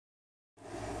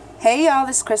Hey y'all,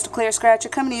 this is Crystal Clear Scratcher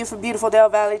coming to you from beautiful Del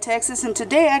Valley, Texas, and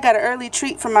today I got an early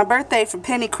treat for my birthday from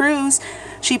Penny Cruz.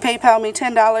 She PayPal'd me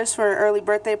 $10 for an early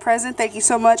birthday present. Thank you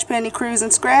so much, Penny Cruz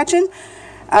and Scratching.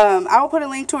 I will put a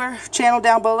link to her channel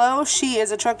down below. She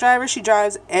is a truck driver. She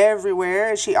drives everywhere,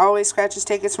 and she always scratches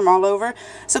tickets from all over.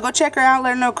 So go check her out.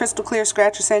 Let her know Crystal Clear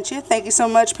Scratcher sent you. Thank you so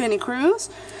much, Penny Cruz.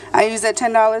 I used that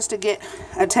 $10 to get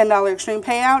a $10 extreme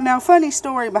payout. Now, funny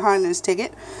story behind this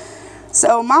ticket.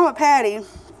 So Mama Patty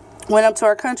went up to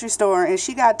our country store and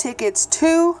she got tickets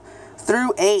 2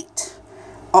 through 8.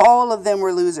 All of them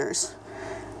were losers.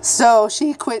 So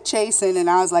she quit chasing and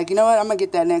I was like, you know what, I'm going to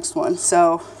get that next one.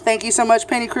 So thank you so much,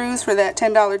 Penny Cruz, for that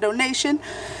 $10 donation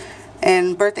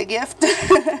and birthday gift.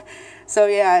 So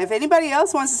yeah, if anybody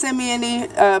else wants to send me any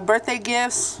birthday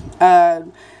gifts,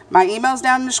 my email's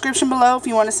down in the description below. If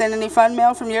you want to send any fun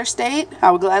mail from your state,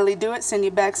 I would gladly do it. Send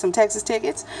you back some Texas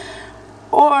tickets.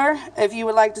 Or if you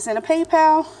would like to send a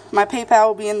PayPal, my PayPal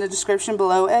will be in the description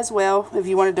below as well if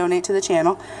you want to donate to the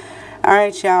channel.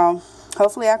 Alright y'all,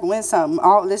 hopefully I can win something.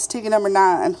 This is ticket number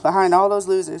 9 behind all those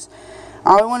losers.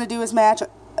 All we want to do is match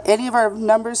any of our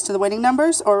numbers to the winning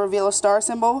numbers or reveal a star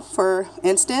symbol for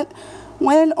instant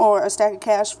win or a stack of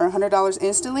cash for $100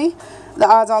 instantly. The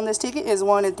odds on this ticket is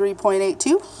 1 in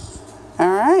 3.82.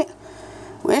 Alright,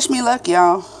 wish me luck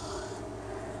y'all.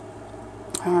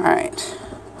 Alright.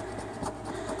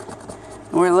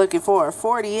 We're looking for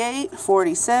 48,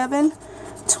 47,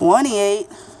 28,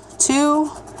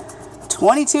 2,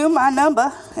 22, my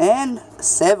number, and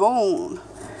 7.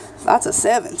 Lots of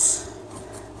 7s.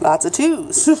 Lots of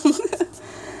 2s.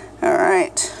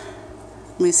 Alright.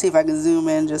 Let me see if I can zoom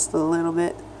in just a little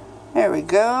bit. There we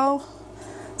go.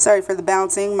 Sorry for the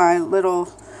bouncing. My little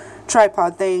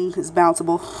tripod thing is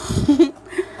bounceable.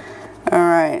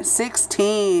 Alright.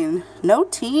 16. No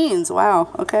teens.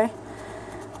 Wow. Okay.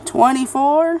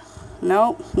 24,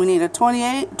 nope, we need a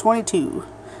 28, 22,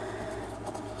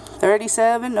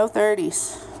 37, no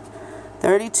 30s,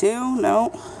 32,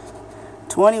 nope,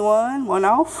 21, one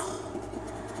off,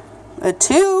 a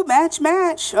 2,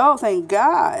 match, oh thank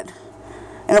God,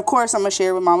 and of course I'm going to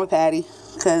share with Mama Patty,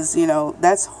 because, you know,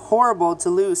 that's horrible to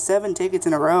lose 7 tickets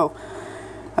in a row.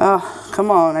 Oh, come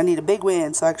on, I need a big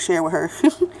win so I can share with her.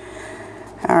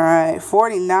 Alright,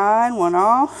 49, one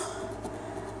off.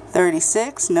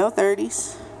 36, no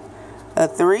 30s. A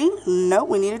 3, nope,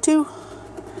 we need a 2.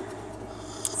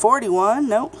 41,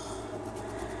 nope.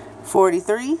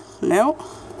 43, nope.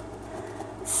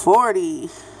 40,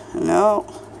 nope.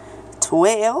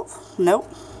 12, nope.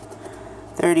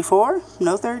 34,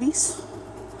 no 30s.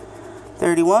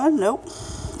 31, nope.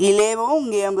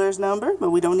 11, gambler's number, but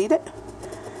we don't need it.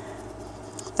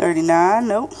 39,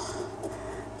 nope.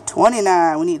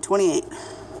 29, we need 28.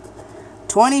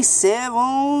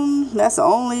 27, that's the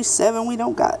only 7 we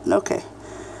don't got. Okay.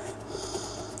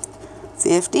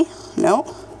 50, nope.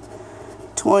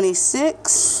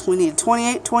 26, we need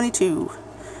 28, 22.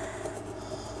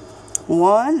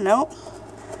 1, nope.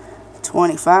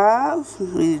 25,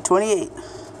 we need 28.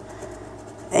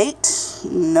 8,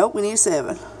 nope, we need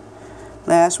 7.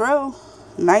 Last row,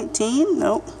 19,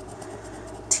 nope.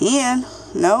 10,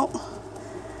 nope.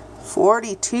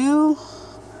 42,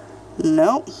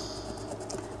 nope.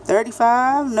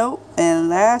 35, nope, and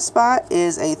last spot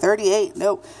is a 38,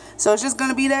 nope. So it's just going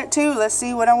to be that 2. Let's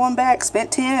see what I won back. Spent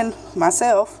 10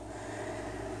 myself.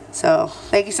 So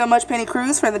thank you so much, Penny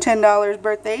Cruz, for the $10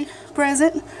 birthday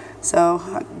present. So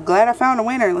I'm glad I found a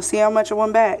winner. Let's see how much I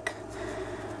won back.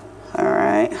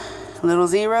 Alright, little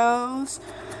zeros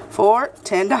for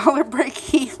 $10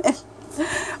 break even.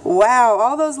 Wow,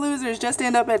 all those losers just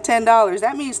end up at $10.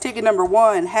 That means ticket number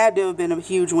 1 had to have been a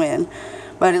huge win.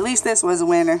 But at least this was a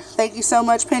winner. Thank you so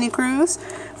much, Penny Cruz,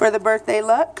 for the birthday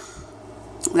luck.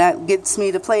 That gets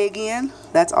me to play again.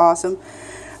 That's awesome.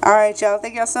 Alright, y'all.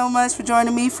 Thank y'all so much for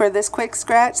joining me for this quick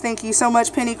scratch. Thank you so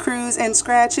much, Penny Cruz and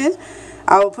Scratching.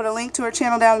 I will put a link to her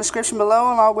channel down in the description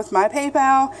below, along with my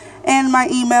PayPal and my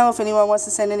email if anyone wants to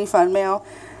send any fun mail.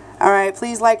 Alright,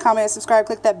 please like, comment, subscribe,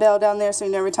 click that bell down there so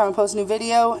you know every time I post a new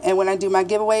video. And when I do my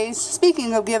giveaways,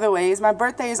 speaking of giveaways, my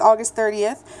birthday is August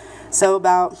 30th. So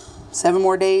about 7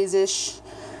 more days-ish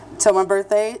till my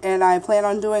birthday, and I plan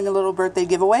on doing a little birthday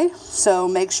giveaway. So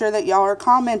make sure that y'all are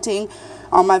commenting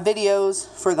on my videos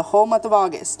for the whole month of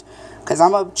August, because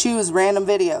I'm going to choose random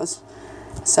videos.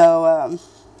 So,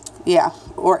 yeah,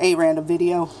 or a random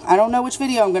video. I don't know which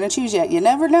video I'm going to choose yet. You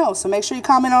never know, so make sure you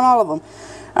comment on all of them.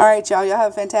 Alright, y'all. Y'all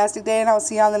have a fantastic day, and I'll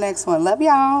see you on the next one. Love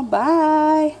y'all.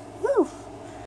 Bye. Woo.